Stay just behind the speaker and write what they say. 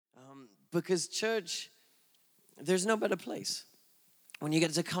Because church, there's no better place. When you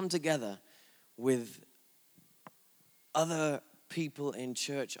get to come together with other people in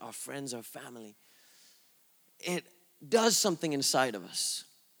church, our friends, our family, it does something inside of us.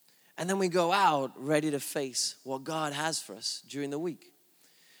 And then we go out ready to face what God has for us during the week.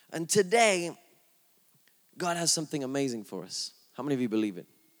 And today, God has something amazing for us. How many of you believe it?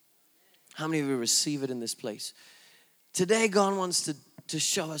 How many of you receive it in this place? Today, God wants to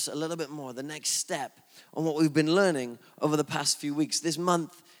show us a little bit more, the next step on what we've been learning over the past few weeks. This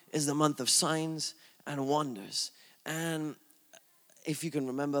month is the month of signs and wonders. And if you can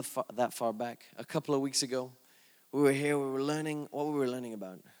remember that far back, a couple of weeks ago, we were here, we were learning, what we were learning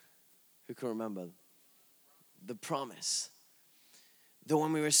about. Who can remember? The promise. That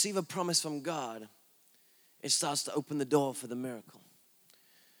when we receive a promise from God, it starts to open the door for the miracle.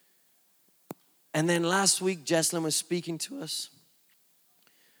 And then last week, Jesslyn was speaking to us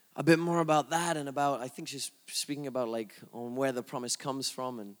a bit more about that and about, I think she's speaking about like on where the promise comes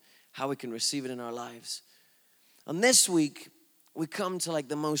from and how we can receive it in our lives. And this week, we come to like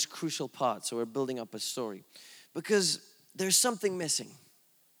the most crucial part. So we're building up a story because there's something missing.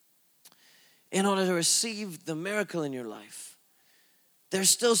 In order to receive the miracle in your life, there's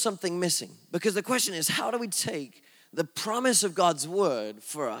still something missing. Because the question is, how do we take the promise of God's word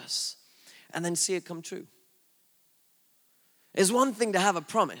for us and then see it come true? It's one thing to have a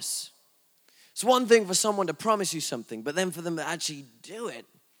promise. It's one thing for someone to promise you something, but then for them to actually do it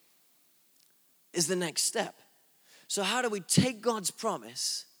is the next step. So how do we take God's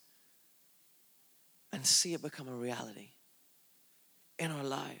promise and see it become a reality in our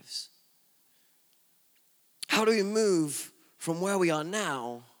lives? How do we move from where we are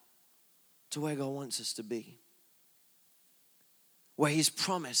now to where God wants us to be? Where He's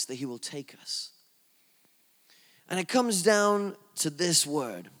promised that He will take us. And it comes down to this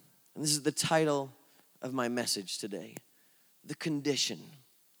word. And this is the title of my message today. The condition.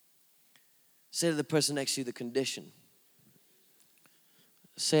 Say to the person next to you, the condition.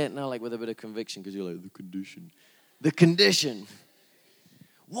 Say it now like with a bit of conviction because you're like, the condition. The condition.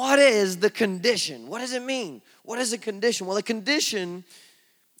 What is the condition? What does it mean? What is a condition? Well, a condition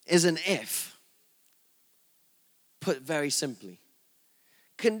is an if. Put very simply.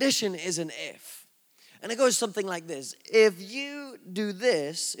 Condition is an if. And it goes something like this. If you do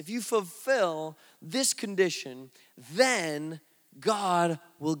this, if you fulfill this condition, then God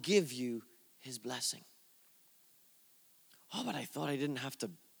will give you His blessing. Oh, but I thought I didn't have to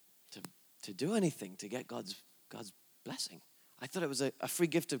do anything to get God's blessing. I thought it was a free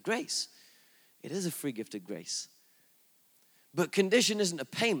gift of grace. It is a free gift of grace. But condition isn't a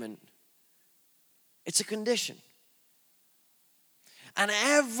payment. It's a condition. And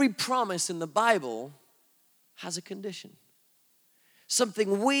every promise in the Bible has a condition.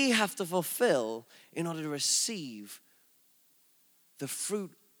 Something we have to fulfill in order to receive the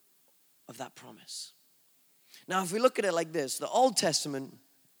fruit of that promise. Now, if we look at it like this, the Old Testament,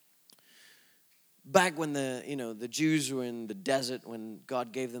 back when the Jews were in the desert, when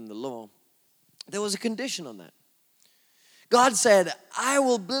God gave them the law, there was a condition on that. God said, I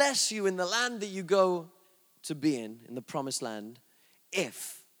will bless you in the land that you go to be in the promised land,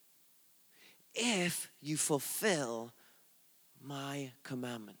 if you fulfill my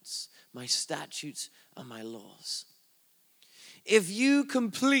commandments, my statutes, and my laws. If you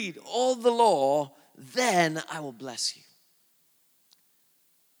complete all the law, then I will bless you.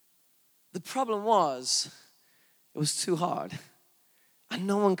 The problem was, it was too hard, and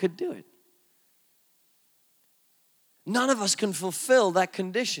no one could do it. None of us can fulfill that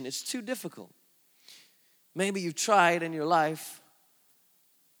condition. It's too difficult. Maybe you've tried in your life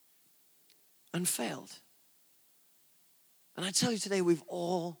and failed. And I tell you today, we've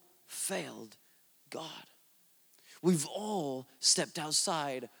all failed God. We've all stepped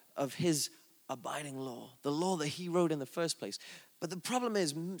outside of His abiding law, the law that He wrote in the first place. But the problem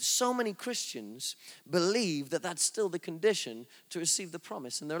is, so many Christians believe that that's still the condition to receive the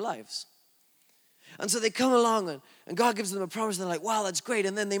promise in their lives. And so they come along and God gives them a promise and they're like, wow, that's great.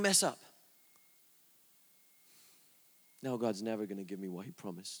 And then they mess up. No, God's never going to give me what He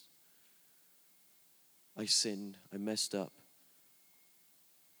promised. I sinned. I messed up.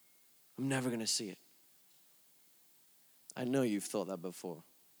 I'm never going to see it. I know you've thought that before.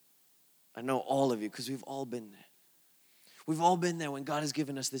 I know all of you because we've all been there. We've all been there when God has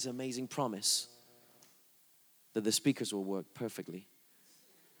given us this amazing promise that the speakers will work perfectly.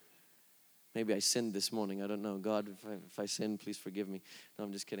 Maybe I sinned this morning. I don't know. God, if I sin, please forgive me. No,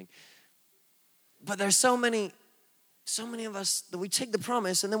 I'm just kidding. But there's so many of us that we take the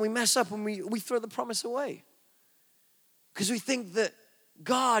promise and then we mess up and we throw the promise away. Because we think that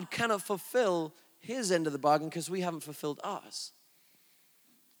God cannot fulfill his end of the bargain because we haven't fulfilled ours.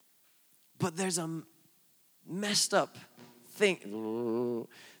 But there's a messed up thing.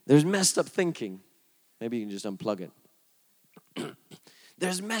 There's messed up thinking. Maybe you can just unplug it.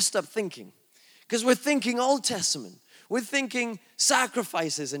 There's messed up thinking. Because we're thinking Old Testament. We're thinking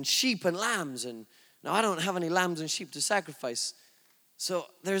sacrifices and sheep and lambs. And now I don't have any lambs and sheep to sacrifice. So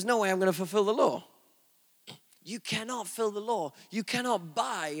there's no way I'm going to fulfill the law. You cannot fill the law. You cannot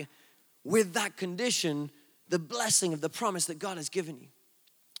buy with that condition the blessing of the promise that God has given you.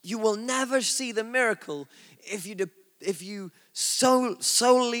 You will never see the miracle if you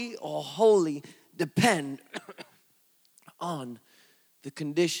solely or wholly depend on the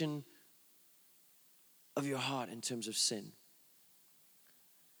condition of your heart in terms of sin.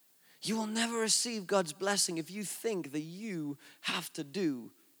 You will never receive God's blessing if you think that you have to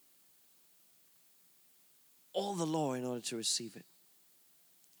do all the law in order to receive it.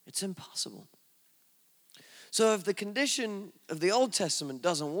 It's impossible. So if the condition of the Old Testament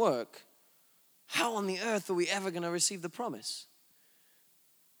doesn't work, how on the earth are we ever going to receive the promise?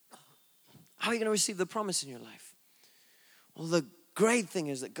 How are you going to receive the promise in your life? Well, the great thing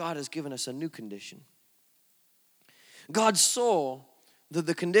is that God has given us a new condition. God saw that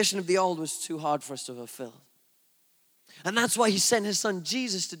the condition of the old was too hard for us to fulfill. And that's why he sent his son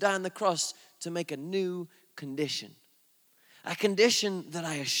Jesus to die on the cross to make a new condition. A condition that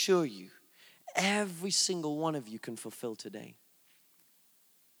I assure you, every single one of you can fulfill today.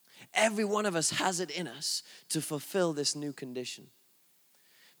 Every one of us has it in us to fulfill this new condition.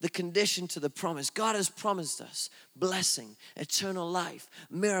 The condition to the promise. God has promised us blessing, eternal life,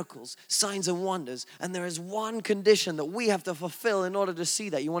 miracles, signs and wonders. And there is one condition that we have to fulfill in order to see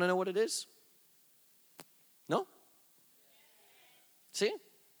that. You want to know what it is? No? See?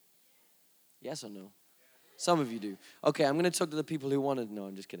 Yes or no? Some of you do. Okay, I'm going to talk to the people who want to know.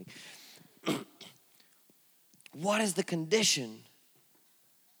 I'm just kidding. What is the condition?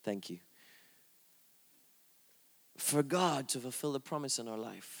 Thank you. For God to fulfill the promise in our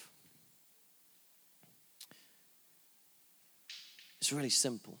life. It's really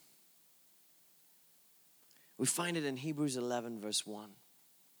simple. We find it in Hebrews 11 verse 1.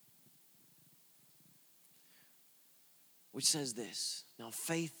 Which says this: now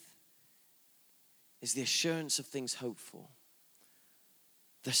faith is the assurance of things hoped for,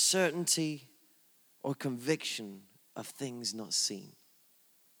 the certainty or conviction of things not seen.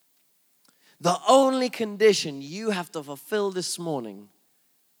 The only condition you have to fulfill this morning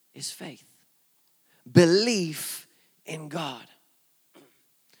is faith. Belief in God.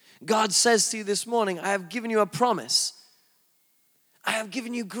 God says to you this morning, I have given you a promise. I have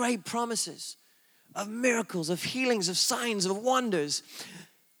given you great promises of miracles, of healings, of signs, of wonders.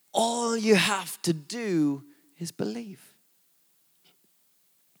 All you have to do is believe.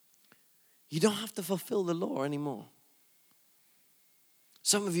 You don't have to fulfill the law anymore.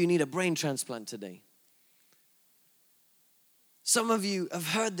 Some of you need a brain transplant today. Some of you have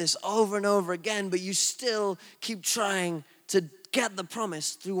heard this over and over again, but you still keep trying to get the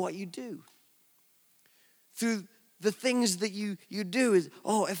promise through what you do. Through the things that you do is,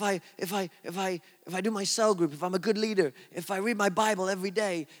 if I do my cell group, if I'm a good leader, if I read my Bible every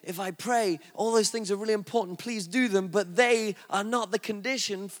day, if I pray, all those things are really important. Please do them, but they are not the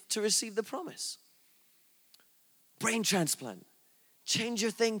condition to receive the promise. Brain transplant. Change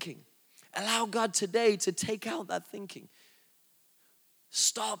your thinking. Allow God today to take out that thinking.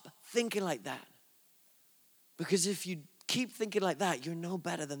 Stop thinking like that. Because if you keep thinking like that, you're no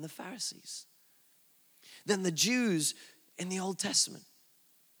better than the Pharisees, than the Jews in the Old Testament.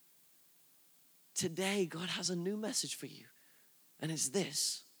 Today, God has a new message for you. And it's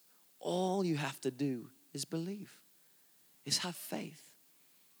this: all you have to do is believe, is have faith.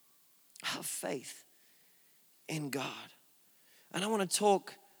 Have faith in God. And I want to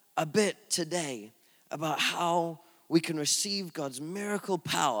talk a bit today about how we can receive God's miracle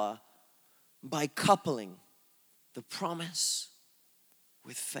power by coupling the promise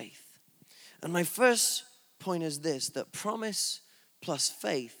with faith. And my first point is this: that promise plus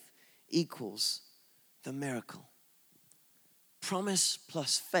faith equals the miracle. Promise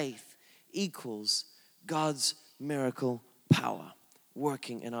plus faith equals God's miracle power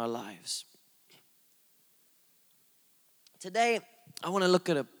working in our lives. Today, I want to look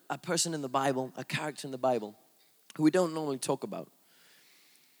at a person in the Bible, a character in the Bible, who we don't normally talk about.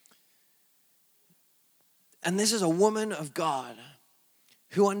 And this is a woman of God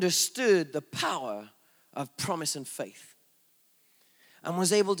who understood the power of promise and faith and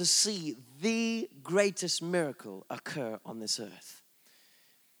was able to see the greatest miracle occur on this earth.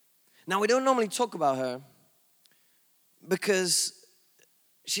 Now, we don't normally talk about her because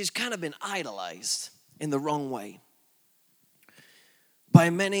she's kind of been idolized in the wrong way by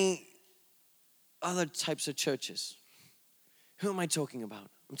many other types of churches. Who am I talking about?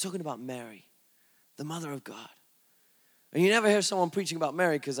 I'm talking about Mary, the mother of God. And you never hear someone preaching about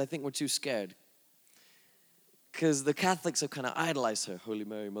Mary because I think we're too scared. Because the Catholics have kind of idolized her. Holy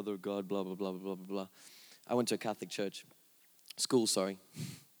Mary, Mother of God, blah, blah, blah, blah, blah, blah. I went to a Catholic church. School, sorry.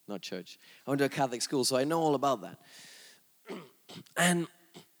 Not church. I went to a Catholic school, so I know all about that. And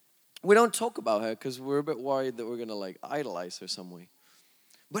we don't talk about her because we're a bit worried that we're going to idolize her some way.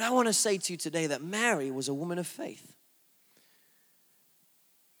 But I want to say to you today that Mary was a woman of faith.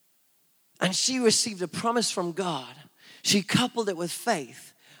 And she received a promise from God. She coupled it with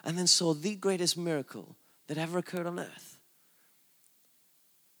faith and then saw the greatest miracle that ever occurred on earth,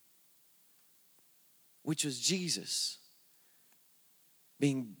 which was Jesus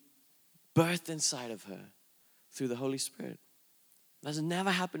being birthed inside of her through the Holy Spirit. That's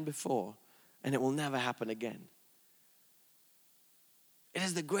never happened before, and it will never happen again. It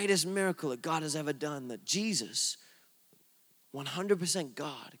is the greatest miracle that God has ever done, that Jesus, 100%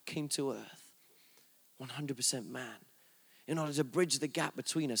 God, came to earth, 100% man, in order to bridge the gap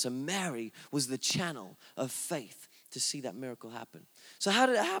between us. And Mary was the channel of faith to see that miracle happen. So how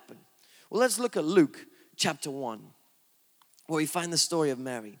did it happen? Well, let's look at Luke chapter 1, where we find the story of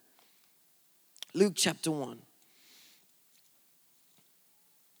Mary. Luke chapter 1.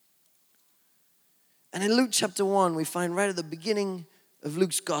 And in Luke chapter 1, we find right at the beginning of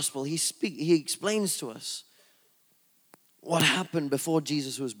Luke's gospel, he explains to us what happened before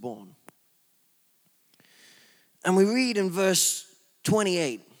Jesus was born. And we read in verse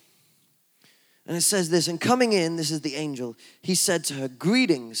 28, and it says this, and coming in, this is the angel, he said to her,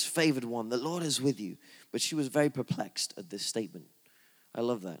 greetings, favored one, the Lord is with you. But she was very perplexed at this statement. I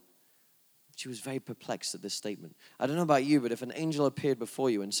love that. She was very perplexed at this statement. I don't know about you, but if an angel appeared before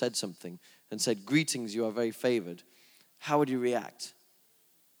you and said something, and said, greetings, you are very favored, how would you react?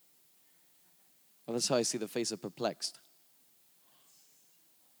 Well, that's how I see the face of perplexed.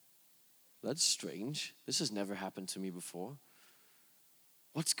 That's strange. This has never happened to me before.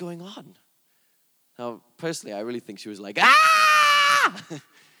 What's going on? Now, personally, I really think she was like, ah!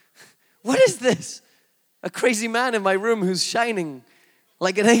 What is this? A crazy man in my room who's shining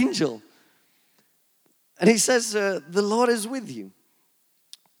like an angel. And he says, the Lord is with you.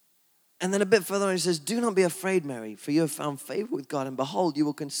 And then a bit further on, he says, do not be afraid, Mary, for you have found favor with God. And behold, you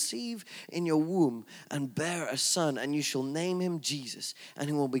will conceive in your womb and bear a son, and you shall name him Jesus. And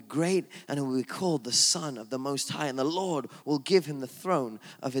he will be great, and he will be called the Son of the Most High. And the Lord will give him the throne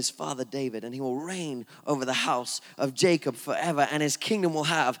of his father David, and he will reign over the house of Jacob forever, and his kingdom will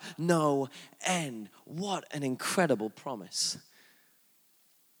have no end. What an incredible promise.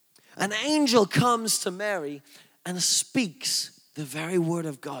 An angel comes to Mary and speaks the very word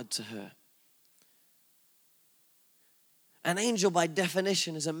of God to her. An angel, by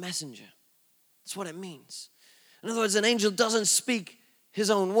definition, is a messenger. That's what it means. In other words, an angel doesn't speak his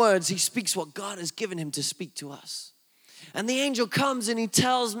own words. He speaks what God has given him to speak to us. And the angel comes and he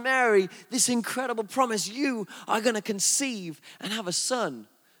tells Mary this incredible promise. You are going to conceive and have a son.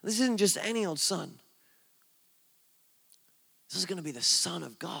 This isn't just any old son. This is going to be the Son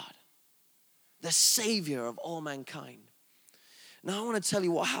of God, the Savior of all mankind. Now, I want to tell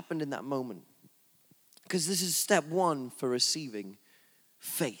you what happened in that moment, because this is step one for receiving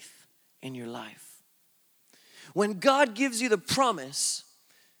faith in your life. When God gives you the promise,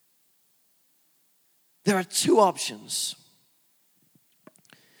 there are two options.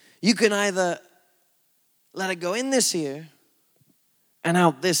 You can either let it go in this ear and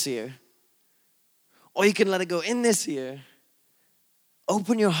out this ear, or you can let it go in this ear,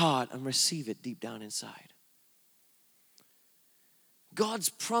 open your heart, and receive it deep down inside. God's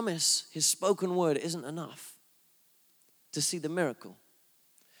promise, his spoken word, isn't enough to see the miracle.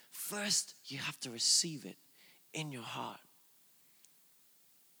 First, you have to receive it in your heart.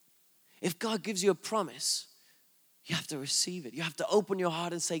 If God gives you a promise, you have to receive it. You have to open your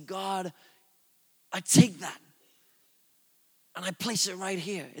heart and say, God, I take that and I place it right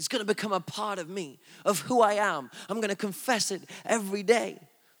here. It's going to become a part of me, of who I am. I'm going to confess it every day.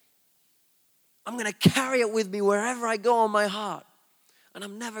 I'm going to carry it with me wherever I go on my heart. And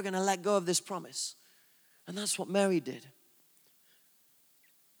I'm never going to let go of this promise. And that's what Mary did.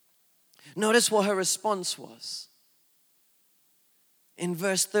 Notice what her response was. In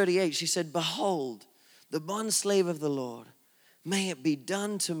verse 38, she said, behold, the bondslave of the Lord, may it be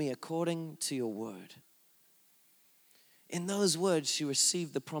done to me according to your word. In those words, she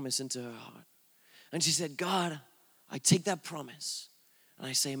received the promise into her heart. And she said, God, I take that promise and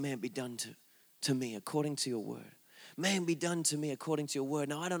I say, may it be done to me according to your word. may it be done to me according to your word.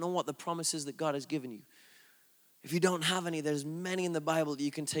 Now, I don't know what the promise is that God has given you. If you don't have any, there's many in the Bible that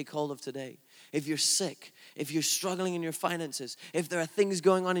you can take hold of today. If you're sick, if you're struggling in your finances, if there are things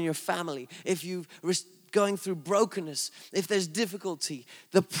going on in your family, if you're going through brokenness, if there's difficulty,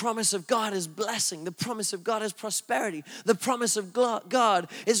 the promise of God is blessing. The promise of God is prosperity. The promise of God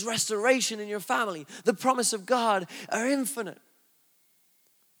is restoration in your family. The promise of God are infinite.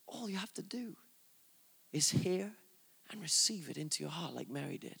 All you have to do is hear and receive it into your heart like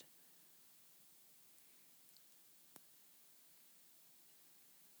Mary did.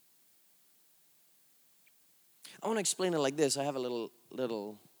 I want to explain it like this. I have a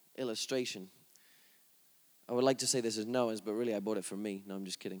little illustration. I would like to say this is Noah's, but really I bought it for me. No, I'm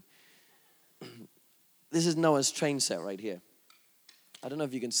just kidding. This is Noah's train set right here. I don't know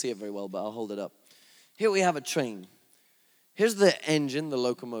if you can see it very well, but I'll hold it up. Here we have a train. Here's the engine, the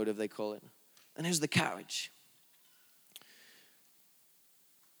locomotive they call it. And here's the carriage.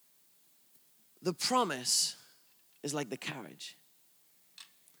 The promise is like the carriage.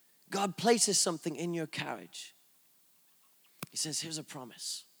 God places something in your carriage. He says, here's a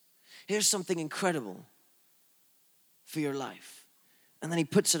promise. Here's something incredible for your life. And then he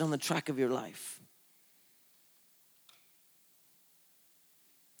puts it on the track of your life.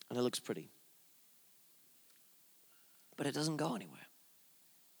 And it looks pretty. But it doesn't go anywhere.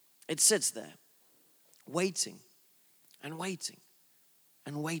 It sits there, waiting and waiting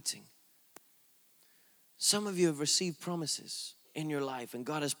and waiting. Some of you have received promises in your life, and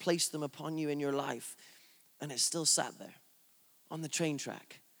God has placed them upon you in your life, and it's still sat there on the train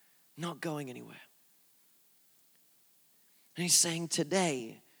track, not going anywhere. And he's saying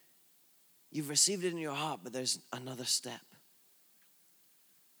today, you've received it in your heart, but there's another step.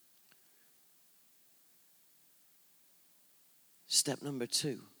 Step number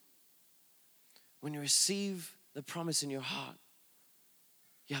 2. When you receive the promise in your heart,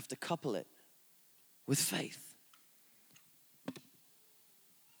 you have to couple it with faith.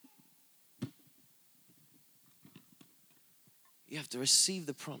 You have to receive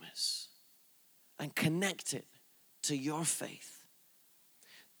the promise and connect it to your faith.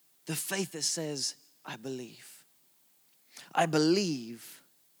 The faith that says, I believe. I believe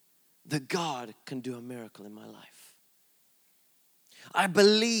that God can do a miracle in my life. I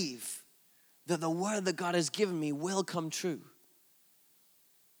believe that the word that God has given me will come true.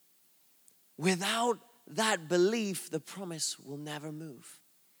 Without that belief, the promise will never move.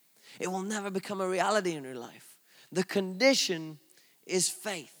 It will never become a reality in your life. The condition is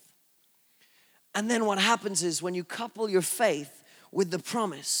faith. And then what happens is when you couple your faith with the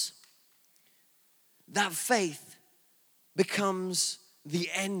promise, that faith becomes the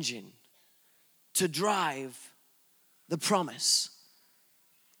engine to drive the promise.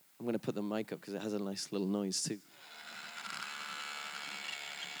 I'm going to put the mic up because it has a nice little noise too.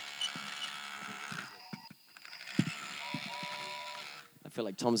 I feel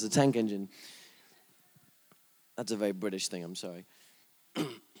like Thomas the Tank Engine. That's a very British thing, I'm sorry.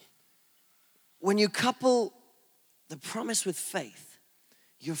 When you couple the promise with faith,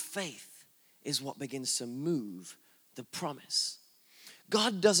 your faith is what begins to move the promise.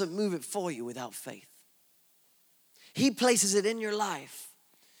 God doesn't move it for you without faith. He places it in your life.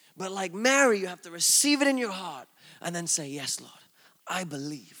 But like Mary, you have to receive it in your heart and then say, yes, Lord, I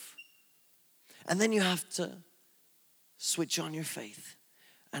believe. And then you have to switch on your faith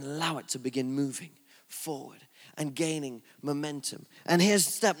and allow it to begin moving forward and gaining momentum. And here's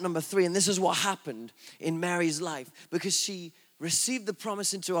step number 3, and this is what happened in Mary's life because she received the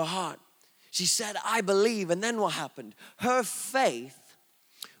promise into her heart. She said, I believe, and then what happened? Her faith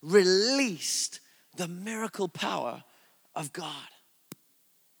released the miracle power of God.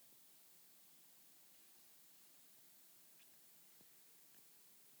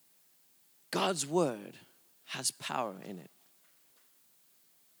 God's word has power in it.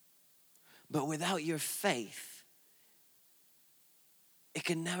 But without your faith, it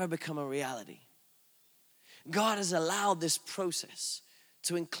can never become a reality. God has allowed this process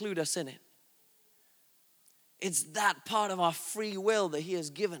to include us in it. It's that part of our free will that He has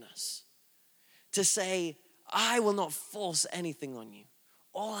given us to say, I will not force anything on you.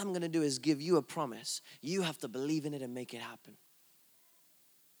 All I'm going to do is give you a promise. You have to believe in it and make it happen.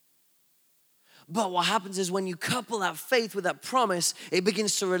 But what happens is when you couple that faith with that promise, it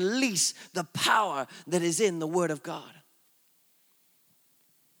begins to release the power that is in the Word of God.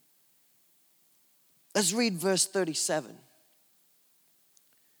 Let's read verse 37.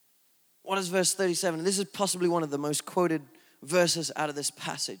 What is verse 37? This is possibly one of the most quoted verses out of this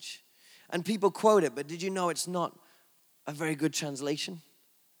passage. And people quote it, but did you know it's not a very good translation?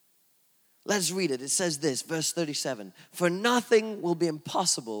 Let's read it. It says this, verse 37. For nothing will be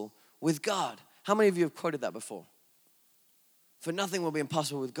impossible with God. How many of you have quoted that before? For nothing will be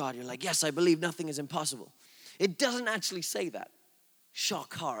impossible with God. You're like, yes, I believe nothing is impossible. It doesn't actually say that.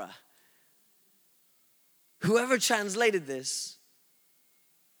 Shock horror. Whoever translated this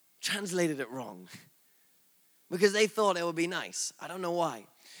translated it wrong because they thought it would be nice. I don't know why.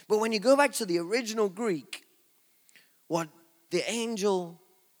 But when you go back to the original Greek, what the angel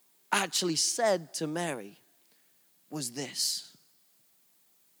actually said to Mary was this.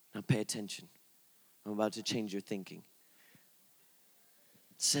 Now pay attention. I'm about to change your thinking.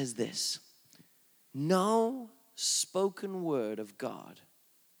 It says this. No spoken word of God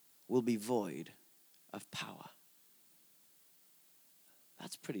will be void of power.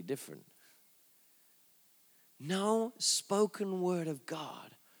 That's pretty different. No spoken word of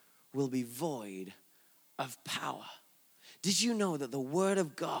God will be void of power. Did you know that the word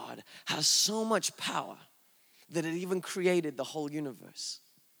of God has so much power that it even created the whole universe?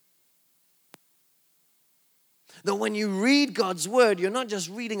 That when you read God's word, you're not just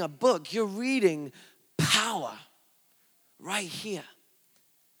reading a book, you're reading power right here.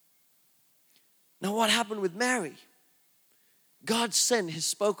 Now, what happened with Mary? God sent his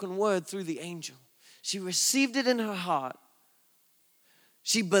spoken word through the angel. She received it in her heart.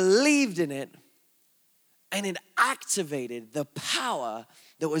 She believed in it. And it activated the power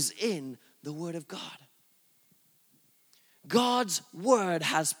that was in the word of God. God's word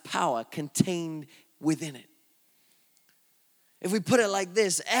has power contained within it. If we put it like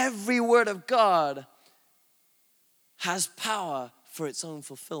this, every word of God has power for its own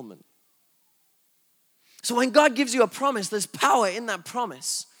fulfillment. So when God gives you a promise, there's power in that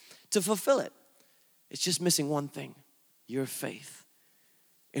promise to fulfill it. It's just missing one thing, your faith,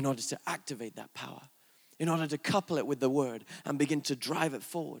 in order to activate that power, in order to couple it with the word and begin to drive it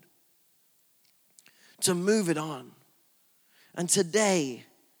forward, to move it on. And today,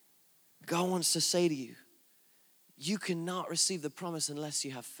 God wants to say to you, you cannot receive the promise unless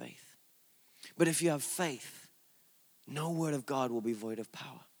you have faith. But if you have faith, no word of God will be void of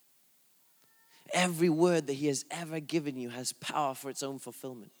power. Every word that he has ever given you has power for its own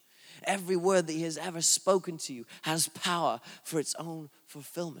fulfillment. Every word that he has ever spoken to you has power for its own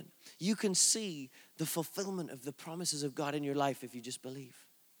fulfillment. You can see the fulfillment of the promises of God in your life if you just believe.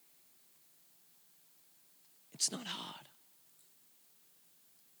 It's not hard.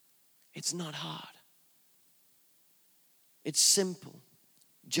 It's not hard. It's simple.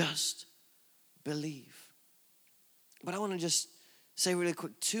 Just believe. But I want to just say really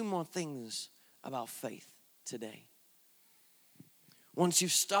quick 2 more things about faith today. Once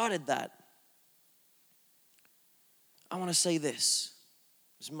you've started that, I want to say this.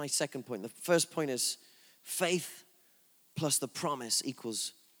 This is my second point. The first point is faith plus the promise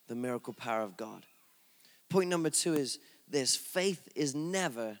equals the miracle power of God. Point number 2 is this. Faith is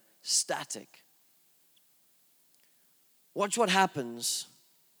never static. Watch what happens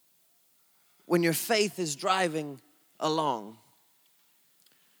when your faith is driving along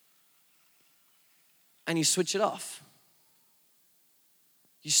and you switch it off.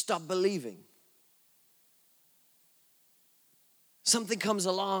 You stop believing. Something comes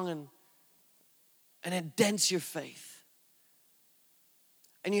along and it dents your faith.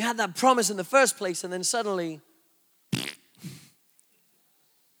 And you had that promise in the first place, and then suddenly,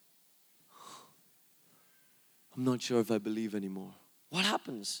 I'm not sure if I believe anymore. What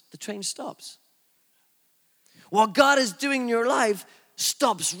happens? The train stops. What God is doing in your life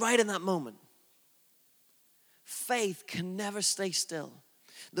stops right in that moment. Faith can never stay still.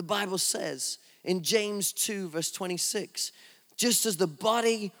 The Bible says in James 2 verse 26, just as the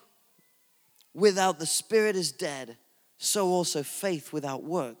body without the spirit is dead, so also faith without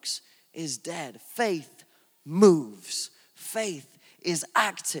works is dead. Faith moves. Faith is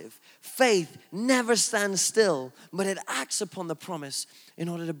active. Faith never stands still, but it acts upon the promise in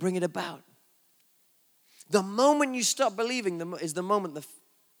order to bring it about. The moment you stop believing is the moment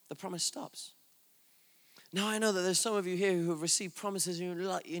the promise stops. Now I know that there's some of you here who have received promises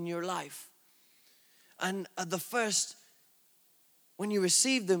in your life. And at the first, when you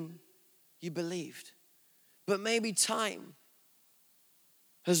received them, you believed. But maybe time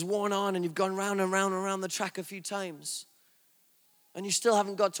has worn on and you've gone round and round and round the track a few times. And you still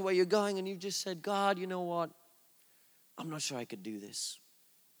haven't got to where you're going, and you've just said, God, you know what? I'm not sure I could do this.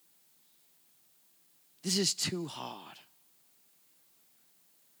 This is too hard.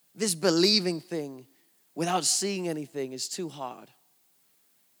 This believing thing without seeing anything is too hard.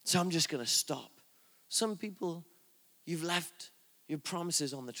 So I'm just going to stop. Some people, you've left your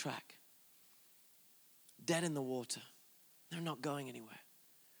promises on the track. Dead in the water. They're not going anywhere.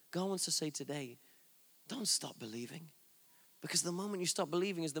 God wants to say today, don't stop believing. Because the moment you stop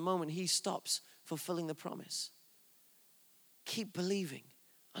believing is the moment he stops fulfilling the promise. Keep believing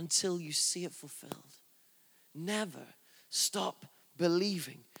until you see it fulfilled. Never stop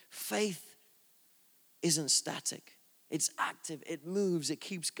believing. Faith isn't static. It's active. It moves. It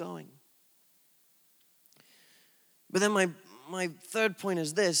keeps going. But then my third point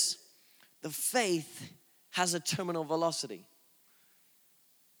is this. The faith has a terminal velocity.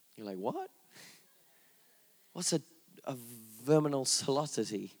 You're like, what? What's a terminal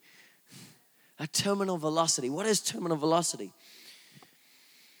velocity? A terminal velocity. What is terminal velocity?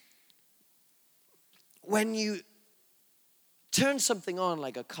 When you turn something on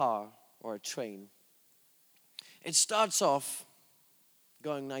like a car or a train, it starts off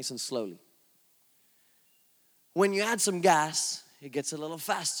going nice and slowly. When you add some gas, it gets a little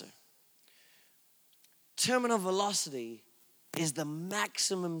faster. Terminal velocity is the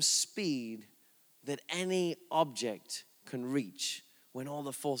maximum speed that any object can reach when all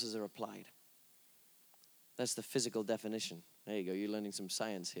the forces are applied. That's the physical definition. There you go, you're learning some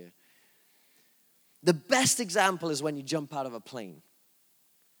science here. The best example is when you jump out of a plane.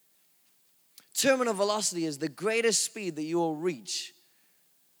 Terminal velocity is the greatest speed that you will reach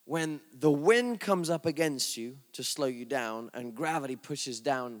when the wind comes up against you to slow you down and gravity pushes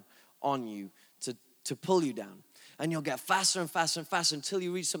down on you to pull you down. And you'll get faster and faster and faster until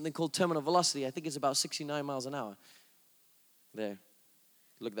you reach something called terminal velocity. I think it's about 69 miles an hour. There.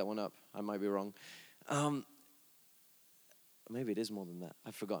 Look that one up. I might be wrong. Maybe it is more than that.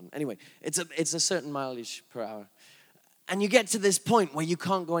 I've forgotten. Anyway, it's a certain mileage per hour. And you get to this point where you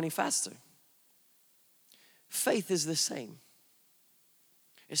can't go any faster. Faith is the same.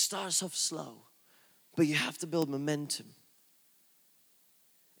 It starts off slow, but you have to build momentum.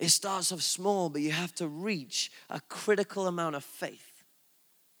 It starts off small, but you have to reach a critical amount of faith.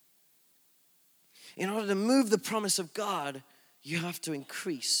 In order to move the promise of God, you have to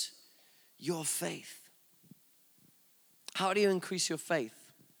increase your faith. How do you increase your faith?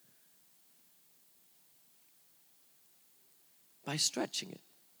 By stretching it.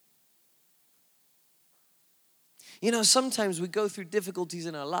 You know, sometimes we go through difficulties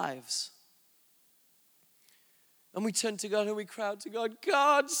in our lives. And we turn to God and we cry out to God,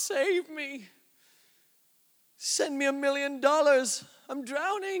 God, save me. Send me $1 million. I'm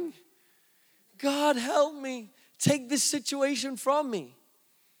drowning. God, help me. Take this situation from me.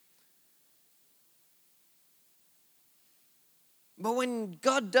 But when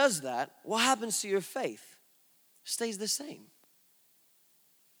God does that, what happens to your faith? It stays the same.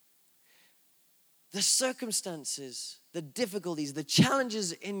 The circumstances, the difficulties, the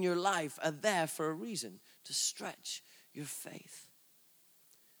challenges in your life are there for a reason, to stretch your faith,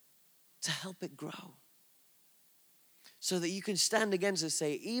 to help it grow. So that you can stand against it and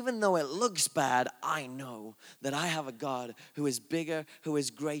say, even though it looks bad, I know that I have a God who is bigger, who is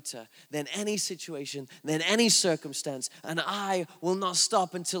greater than any situation, than any circumstance. And I will not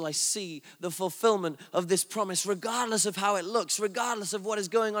stop until I see the fulfillment of this promise, regardless of how it looks, regardless of what is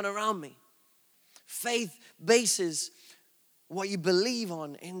going on around me. Faith bases what you believe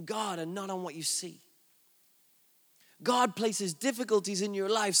on in God and not on what you see. God places difficulties in your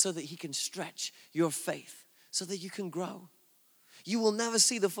life so that he can stretch your faith, so that you can grow. You will never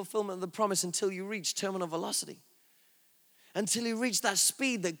see the fulfillment of the promise until you reach terminal velocity. Until you reach that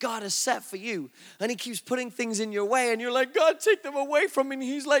speed that God has set for you. And he keeps putting things in your way and you're like, God, take them away from me. And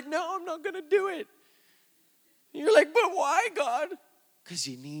he's like, no, I'm not going to do it. And you're like, but why, God? Because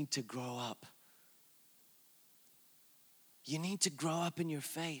you need to grow up. You need to grow up in your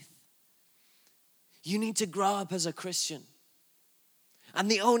faith. You need to grow up as a Christian. And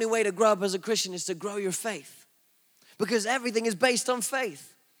the only way to grow up as a Christian is to grow your faith. Because everything is based on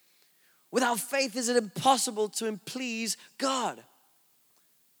faith. Without faith, is it impossible to please God?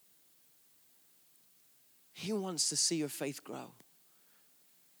 He wants to see your faith grow.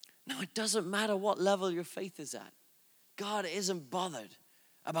 Now, it doesn't matter what level your faith is at. God isn't bothered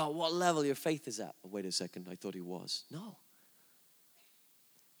about what level your faith is at. Oh, wait a second, I thought he was. No.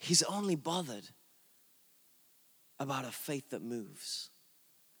 He's only bothered about a faith that moves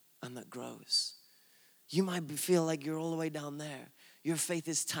and that grows. You might feel like you're all the way down there. Your faith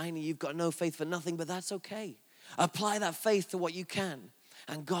is tiny. You've got no faith for nothing, but that's okay. Apply that faith to what you can,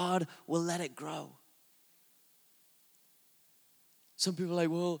 and God will let it grow. Some people are like,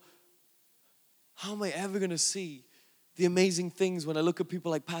 well, how am I ever going to see the amazing things when I look at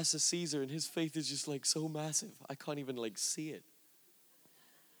people like Pastor Caesar and his faith is just like so massive? I can't even like see it.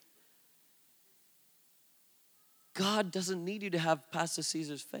 God doesn't need you to have Pastor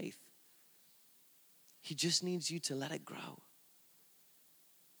Caesar's faith. He just needs you to let it grow.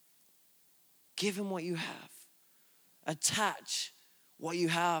 Give him what you have. Attach what you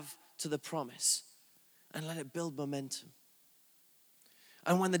have to the promise and let it build momentum.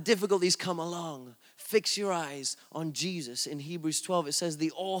 And when the difficulties come along, fix your eyes on Jesus. In Hebrews 12, it says,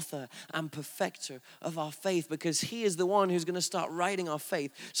 the author and perfecter of our faith, because he is the one who's going to start writing our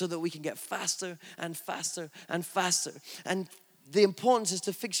faith so that we can get faster and faster and faster. And the importance is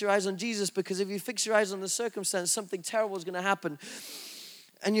to fix your eyes on Jesus, because if you fix your eyes on the circumstance, something terrible is going to happen.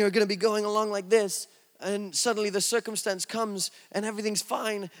 And you're going to be going along like this, and suddenly the circumstance comes and everything's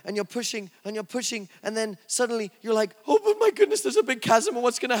fine, and you're pushing, and then suddenly you're like, oh, but my goodness, there's a big chasm, and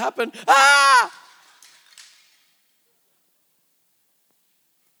what's going to happen? Ah!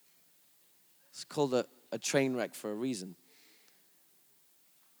 It's called a train wreck for a reason.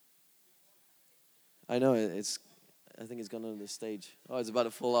 I know, I think it's gone on the stage. Oh, it's about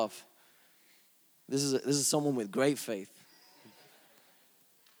to fall off. This is someone with great faith.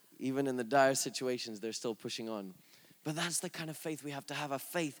 Even in the dire situations, they're still pushing on. But that's the kind of faith we have to have, a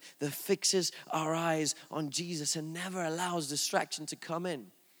faith that fixes our eyes on Jesus and never allows distraction to come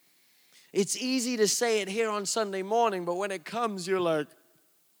in. It's easy to say it here on Sunday morning, but when it comes, you're like,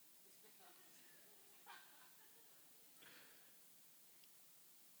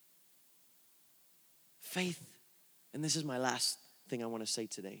 faith, and this is my last thing I want to say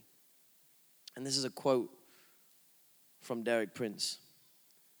today. And this is a quote from Derek Prince.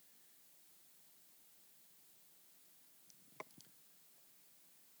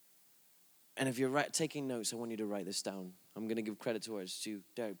 And if you're taking notes, I want you to write this down. I'm going to give credit to ours too.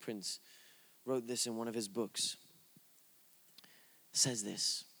 Derek Prince wrote this in one of his books. It says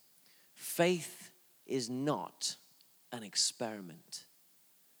this: faith is not an experiment.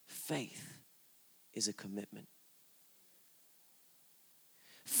 Faith is a commitment.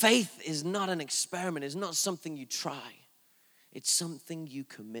 Faith is not an experiment. It's not something you try. It's something you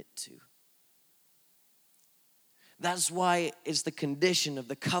commit to. That's why it's the condition of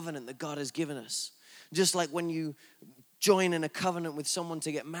the covenant that God has given us. Just like when you join in a covenant with someone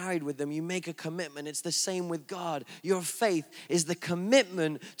to get married with them, you make a commitment. It's the same with God. Your faith is the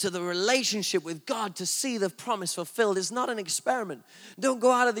commitment to the relationship with God to see the promise fulfilled. It's not an experiment. Don't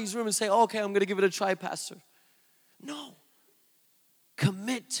go out of these rooms and say, okay, I'm going to give it a try, Pastor. No.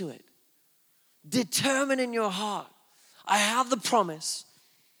 Commit to it. Determine in your heart, I have the promise,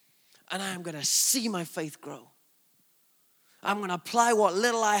 and I am going to see my faith grow. I'm going to apply what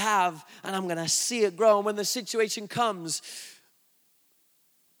little I have, and I'm going to see it grow. And when the situation comes,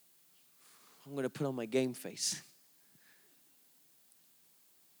 I'm going to put on my game face.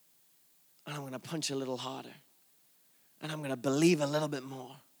 And I'm going to punch a little harder. And I'm going to believe a little bit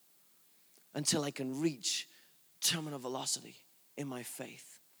more until I can reach terminal velocity in my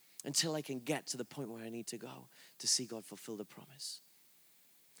faith. Until I can get to the point where I need to go to see God fulfill the promise.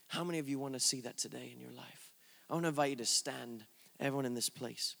 How many of you want to see that today in your life? I want to invite you to stand, everyone in this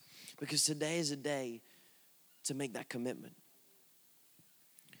place, because today is a day to make that commitment.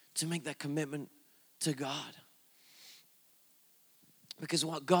 To make that commitment to God. Because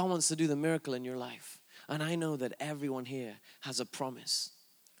what God wants to do the miracle in your life. And I know that everyone here has a promise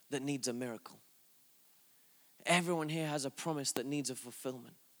that needs a miracle. Everyone here has a promise that needs a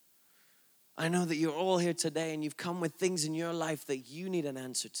fulfillment. I know that you're all here today and you've come with things in your life that you need an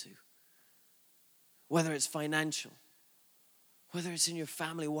answer to. Whether it's financial, whether it's in your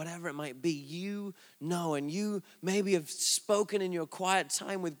family, whatever it might be, you know, and you maybe have spoken in your quiet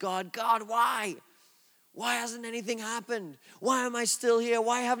time with God. God, why? Why hasn't anything happened? Why am I still here?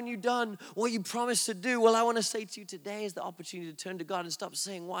 Why haven't you done what you promised to do? Well, I want to say to you today is the opportunity to turn to God and stop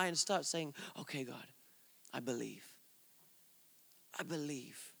saying why and start saying, okay, God, I believe. I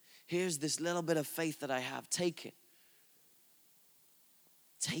believe. Here's this little bit of faith that I have. Take it.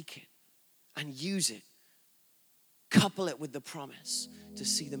 Take it. And use it. Couple it with the promise to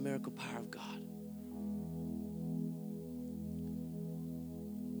see the miracle power of God.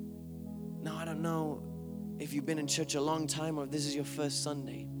 Now, I don't know if you've been in church a long time or if this is your first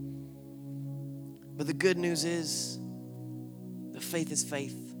Sunday. But the good news is that faith is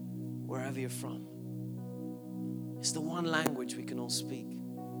faith wherever you're from. It's the one language we can all speak.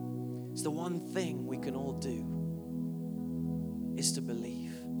 It's the one thing we can all do is to believe.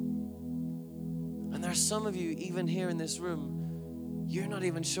 And there are some of you, even here in this room, you're not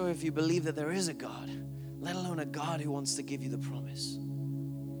even sure if you believe that there is a God, let alone a God who wants to give you the promise.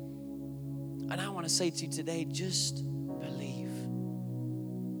 And I want to say to you today, just believe.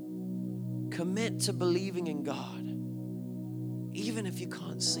 Commit to believing in God, even if you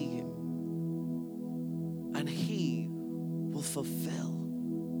can't see Him. And He will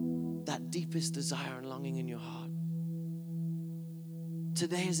fulfill that deepest desire and longing in your heart.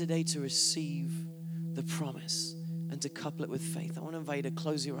 Today is a day to receive the promise and to couple it with faith. I want to invite you to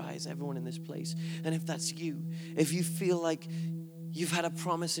close your eyes, everyone in this place. And if that's you, if you feel like you've had a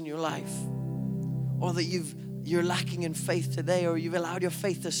promise in your life, or that you're lacking in faith today, or you've allowed your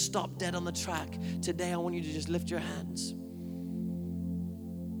faith to stop dead on the track, today I want you to just lift your hands.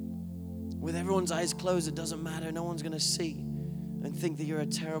 With everyone's eyes closed, it doesn't matter. No one's going to see and think that you're a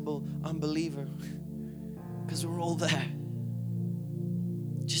terrible unbeliever, because we're all there.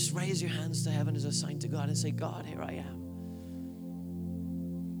 Just raise your hands to heaven as a sign to God and say, God, here I am.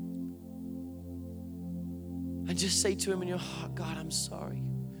 And just say to him in your heart, God, I'm sorry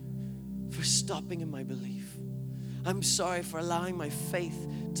for stopping in my belief. I'm sorry for allowing my faith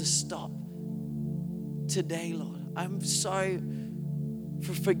to stop today, Lord. I'm sorry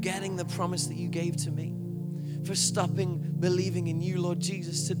for forgetting the promise that you gave to me, for stopping believing in you, Lord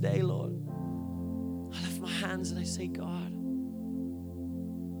Jesus. Today, Lord, I lift my hands and I say, God,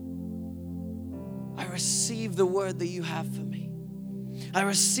 I receive the word that you have for me. I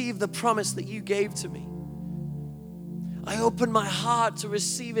receive the promise that you gave to me. I open my heart to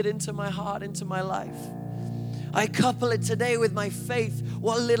receive it into my heart, into my life. I couple it today with my faith,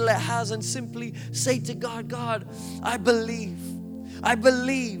 what little it has, and simply say to God, God, I believe. I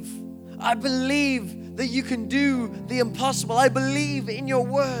believe that you can do the impossible. I believe in your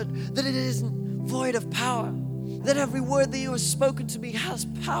word that it isn't void of power, that every word that you have spoken to me has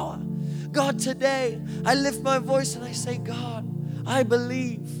power. God, today I lift my voice and I say, God, I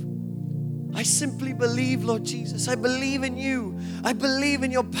believe. I simply believe, Lord Jesus. I believe in you. I believe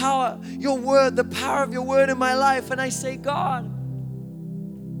in your power, your word, the power of your word in my life. And I say, God,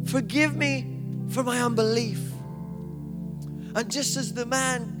 forgive me for my unbelief. And just as the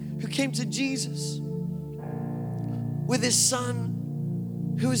man who came to Jesus with his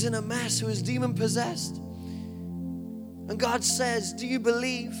son who was in a mess, who was demon possessed, and God says, do you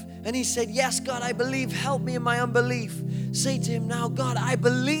believe? And he said, yes, God, I believe. Help me in my unbelief. Say to him now, God, I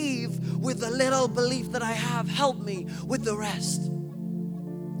believe with the little belief that I have. Help me with the rest.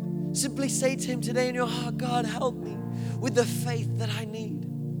 Simply say to him today in your heart, God, help me with the faith that I need.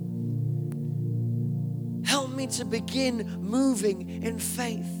 Help me to begin moving in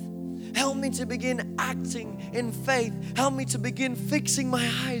faith. Help me to begin acting in faith. Help me to begin fixing my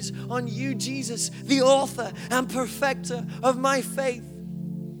eyes on you, Jesus, the author and perfecter of my faith.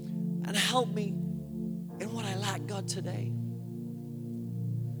 And help me in what I lack, God, today.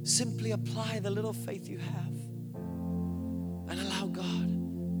 Simply apply the little faith you have and allow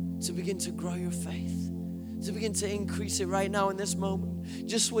God to begin to grow your faith, to begin to increase it right now in this moment.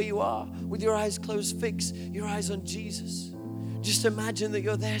 Just where you are, with your eyes closed, fix your eyes on Jesus. Just imagine that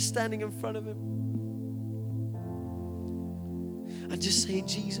you're there standing in front of him. And just say,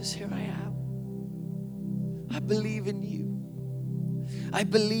 Jesus, here I am. I believe in you. I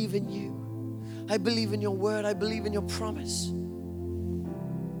believe in you. I believe in your word. I believe in your promise.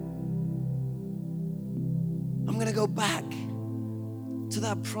 I'm going to go back to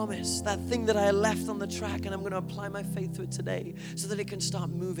that promise, that thing that I left on the track, and I'm going to apply my faith to it today so that it can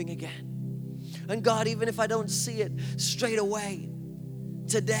start moving again. And God, even if I don't see it straight away,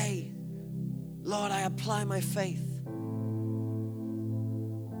 today, Lord, I apply my faith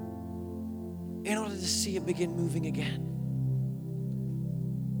in order to see it begin moving again.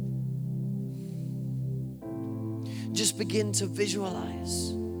 Just begin to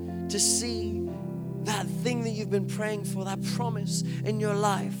visualize, to see that thing that you've been praying for, that promise in your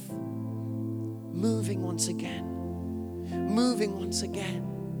life, moving once again. Moving once again.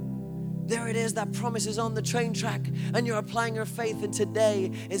 There it is, that promise is on the train track and you're applying your faith, and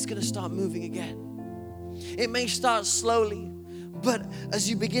today it's going to start moving again. It may start slowly, but as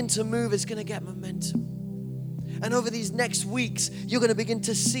you begin to move, it's going to get momentum. And over these next weeks, you're going to begin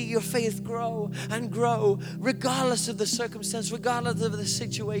to see your faith grow and grow, regardless of the circumstance, regardless of the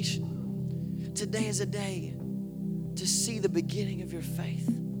situation. Today is a day to see the beginning of your faith.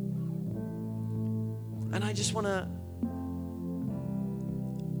 And I just want to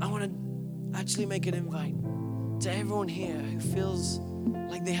actually make an invite to everyone here who feels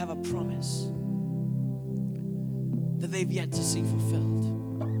like they have a promise that they've yet to see fulfilled.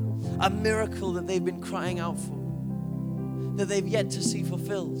 A miracle that they've been crying out for, that they've yet to see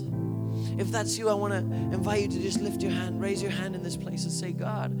fulfilled. If that's you, I want to invite you to just lift your hand, raise your hand in this place and say,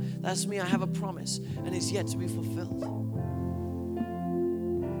 God, that's me. I have a promise and it's yet to be fulfilled.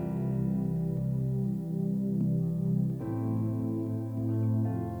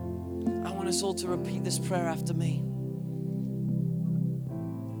 I want us all to repeat this prayer after me.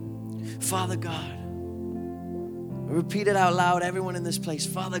 Father God, repeat it out loud, everyone in this place.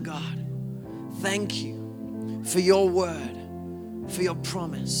 Father God, thank you for your word, for your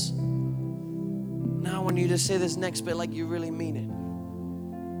promise. Now I want you to say this next bit like you really mean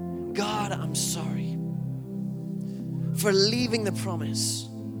it. God, I'm sorry for leaving the promise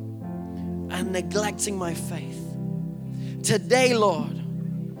and neglecting my faith. Today, Lord,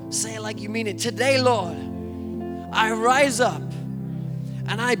 say it like you mean it. Today, Lord, I rise up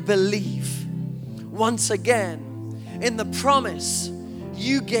and I believe once again in the promise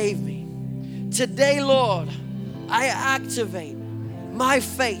you gave me. Today, Lord, I activate my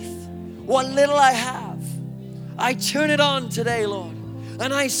faith. What little I have, I turn it on today, Lord.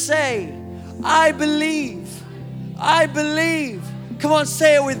 And I say, I believe. I believe. Come on,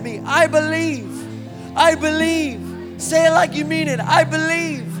 say it with me. I believe. I believe. Say it like you mean it. I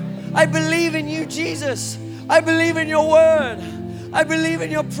believe. I believe in you, Jesus. I believe in your word. I believe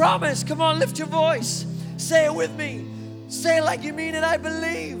in your promise. Come on, lift your voice. Say it with me. Say it like you mean it. I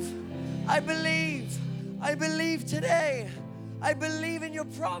believe. I believe. I believe today. I believe in your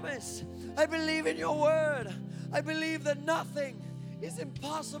promise. I believe in your word. I believe that nothing is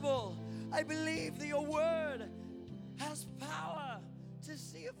impossible. I believe that your word has power to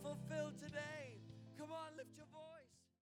see it fulfilled today. Come on, lift your voice.